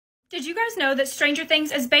Did you guys know that Stranger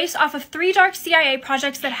Things is based off of 3 dark CIA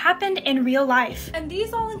projects that happened in real life? And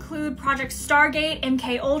these all include Project Stargate,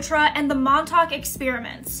 MK Ultra, and the Montauk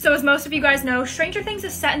experiments. So as most of you guys know, Stranger Things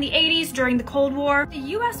is set in the 80s during the Cold War. The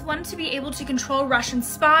US wanted to be able to control Russian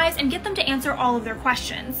spies and get them to answer all of their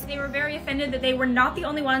questions. They were very offended that they were not the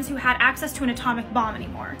only ones who had access to an atomic bomb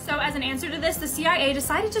anymore. So as an answer to this, the CIA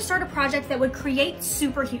decided to start a project that would create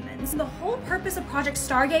superhumans. The whole purpose of Project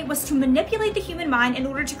Stargate was to manipulate the human mind in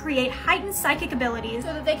order to create heightened psychic abilities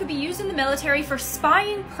so that they could be used in the military for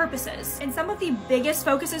spying purposes. And some of the biggest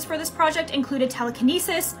focuses for this project included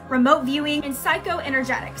telekinesis, remote viewing, and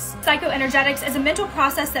psychoenergetics. Psychoenergetics is a mental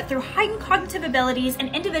process that through heightened cognitive abilities,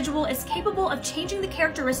 an individual is capable of changing the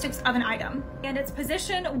characteristics of an item and its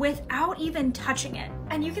position without even touching it.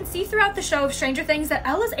 And you can see throughout the show of Stranger Things that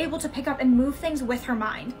Elle is able to pick up and move things with her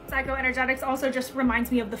mind. Psychoenergetics also just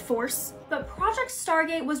reminds me of the Force. But Project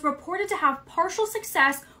Stargate was reported to have partial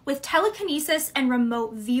success with telekinesis and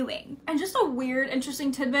remote viewing. And just a weird,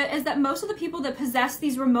 interesting tidbit is that most of the people that possess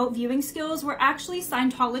these remote viewing skills were actually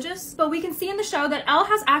Scientologists, but we can see in the show that Elle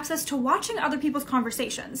has access to watching other people's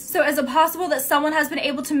conversations. So is it possible that someone has been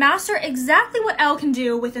able to master exactly what Elle can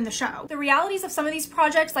do within the show? The realities of some of these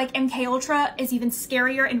projects, like MK Ultra, is even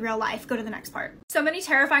scarier in real life. Go to the next part. So many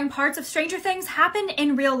terrifying parts of Stranger Things happen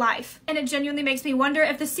in real life, and it genuinely makes me wonder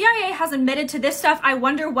if the CIA has admitted to this stuff. I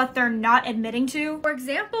wonder what they're not admitting to. For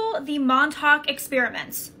example, the Montauk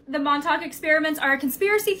experiments. The Montauk experiments are a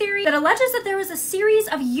conspiracy theory that alleges that there was a series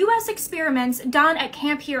of US experiments done at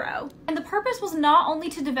Camp Hero. And the purpose was not only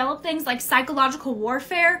to develop things like psychological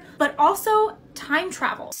warfare, but also time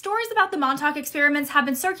travel. Stories about the Montauk experiments have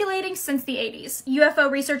been circulating since the 80s. UFO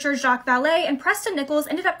researchers Jacques Vallée and Preston Nichols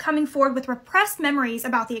ended up coming forward with repressed memories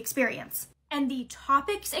about the experience. And the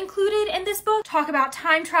topics included in this book talk about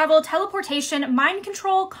time travel, teleportation, mind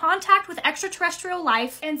control, contact with extraterrestrial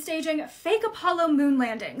life, and staging fake Apollo moon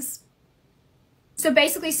landings. So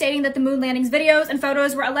basically stating that the moon landings videos and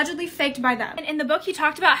photos were allegedly faked by them. And in the book, he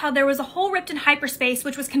talked about how there was a hole ripped in hyperspace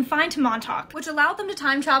which was confined to Montauk, which allowed them to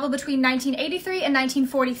time travel between 1983 and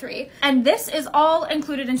 1943. And this is all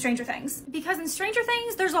included in Stranger Things. Because in Stranger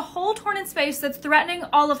Things, there's a hole torn in space that's threatening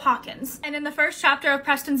all of Hawkins. And in the first chapter of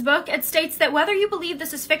Preston's book, it states that whether you believe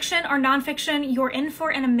this is fiction or nonfiction, you're in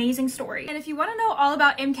for an amazing story. And if you want to know all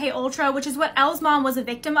about MK Ultra, which is what Elle's mom was a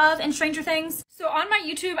victim of in Stranger Things, so on my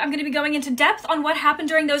YouTube, I'm going to be going into depth on what happened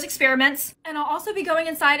during those experiments, and I'll also be going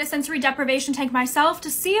inside a sensory deprivation tank myself to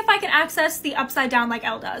see if I can access the upside down like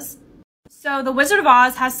Elle does. So The Wizard of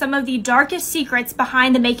Oz has some of the darkest secrets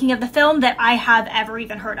behind the making of the film that I have ever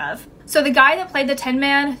even heard of. So the guy that played the Tin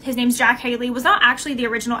Man, his name's Jack Haley, was not actually the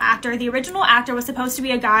original actor. The original actor was supposed to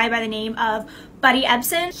be a guy by the name of Buddy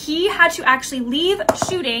Ebsen. He had to actually leave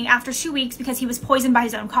shooting after 2 weeks because he was poisoned by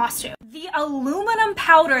his own costume. The aluminum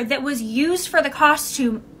powder that was used for the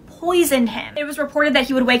costume poisoned him. It was reported that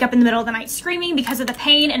he would wake up in the middle of the night screaming because of the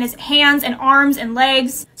pain in his hands and arms and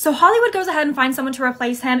legs. So Hollywood goes ahead and finds someone to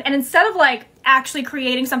replace him, and instead of actually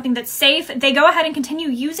creating something that's safe, they go ahead and continue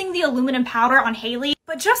using the aluminum powder on Haley,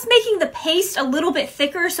 but just making the paste a little bit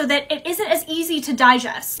thicker so that it isn't as easy to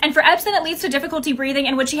digest. And for Ebsen, it leads to difficulty breathing,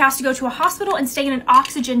 in which he has to go to a hospital and stay in an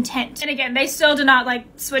oxygen tent. And again, they still did not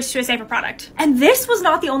switch to a safer product. And this was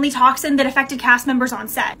not the only toxin that affected cast members on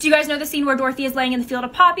set. Do you guys know the scene where Dorothy is laying in the field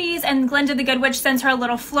of poppies and Glinda the Good Witch sends her a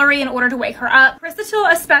little flurry in order to wake her up?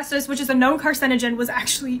 Chrysotile asbestos, which is a known carcinogen, was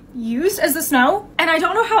actually used as the snow. And I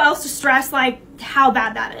don't know how else to stress how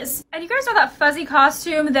bad that is. And you guys know that fuzzy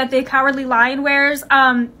costume that the Cowardly Lion wears?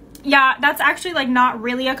 Yeah, that's actually not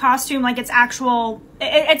really a costume. It's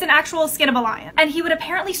an actual skin of a lion. And he would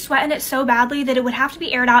apparently sweat in it so badly that it would have to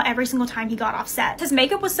be aired out every single time he got off set. His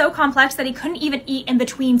makeup was so complex that he couldn't even eat in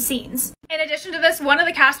between scenes. In addition to this, one of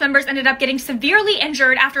the cast members ended up getting severely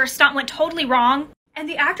injured after a stunt went totally wrong. And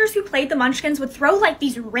the actors who played the Munchkins would throw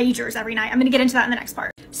these ragers every night. I'm going to get into that in the next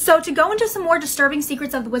part. So to go into some more disturbing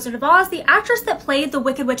secrets of The Wizard of Oz, the actress that played the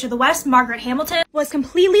Wicked Witch of the West, Margaret Hamilton, was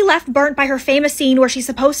completely left burnt by her famous scene where she's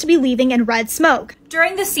supposed to be leaving in red smoke.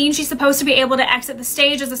 During the scene, she's supposed to be able to exit the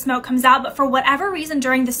stage as the smoke comes out, but for whatever reason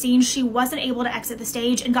during the scene, she wasn't able to exit the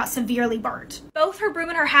stage and got severely burnt. Both her broom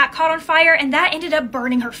and her hat caught on fire, and that ended up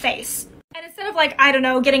burning her face. And instead of I don't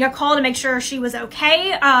know, getting a call to make sure she was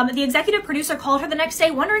okay, the executive producer called her the next day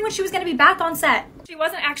wondering when she was going to be back on set. She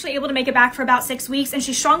wasn't actually able to make it back for about 6 weeks, and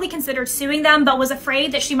she strongly considered suing them, but was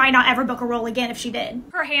afraid that she might not ever book a role again if she did.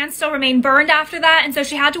 Her hands still remained burned after that, and so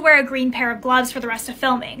she had to wear a green pair of gloves for the rest of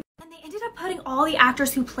filming. And they ended up putting all the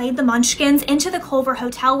actors who played the Munchkins into the Culver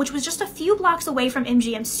Hotel, which was just a few blocks away from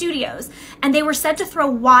MGM Studios, and they were said to throw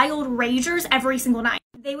wild ragers every single night.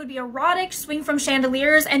 They would be erotic, swing from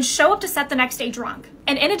chandeliers, and show up to set the next day drunk.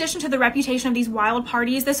 And in addition to the reputation of these wild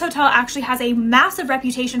parties, this hotel actually has a massive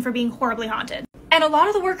reputation for being horribly haunted. And a lot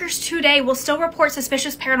of the workers today will still report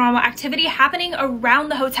suspicious paranormal activity happening around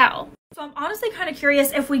the hotel. So I'm honestly kind of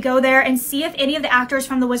curious if we go there and see if any of the actors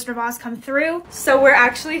from The Wizard of Oz come through. So we're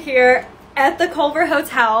actually here at the Culver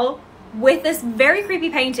Hotel with this very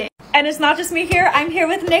creepy painting. And it's not just me here, I'm here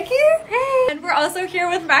with Nikki. Hey. And we're also here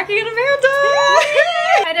with Mackie and Amanda.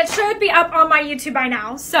 Hey. And it should be up on my YouTube by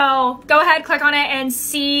now. So go ahead, click on it and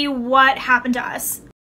see what happened to us.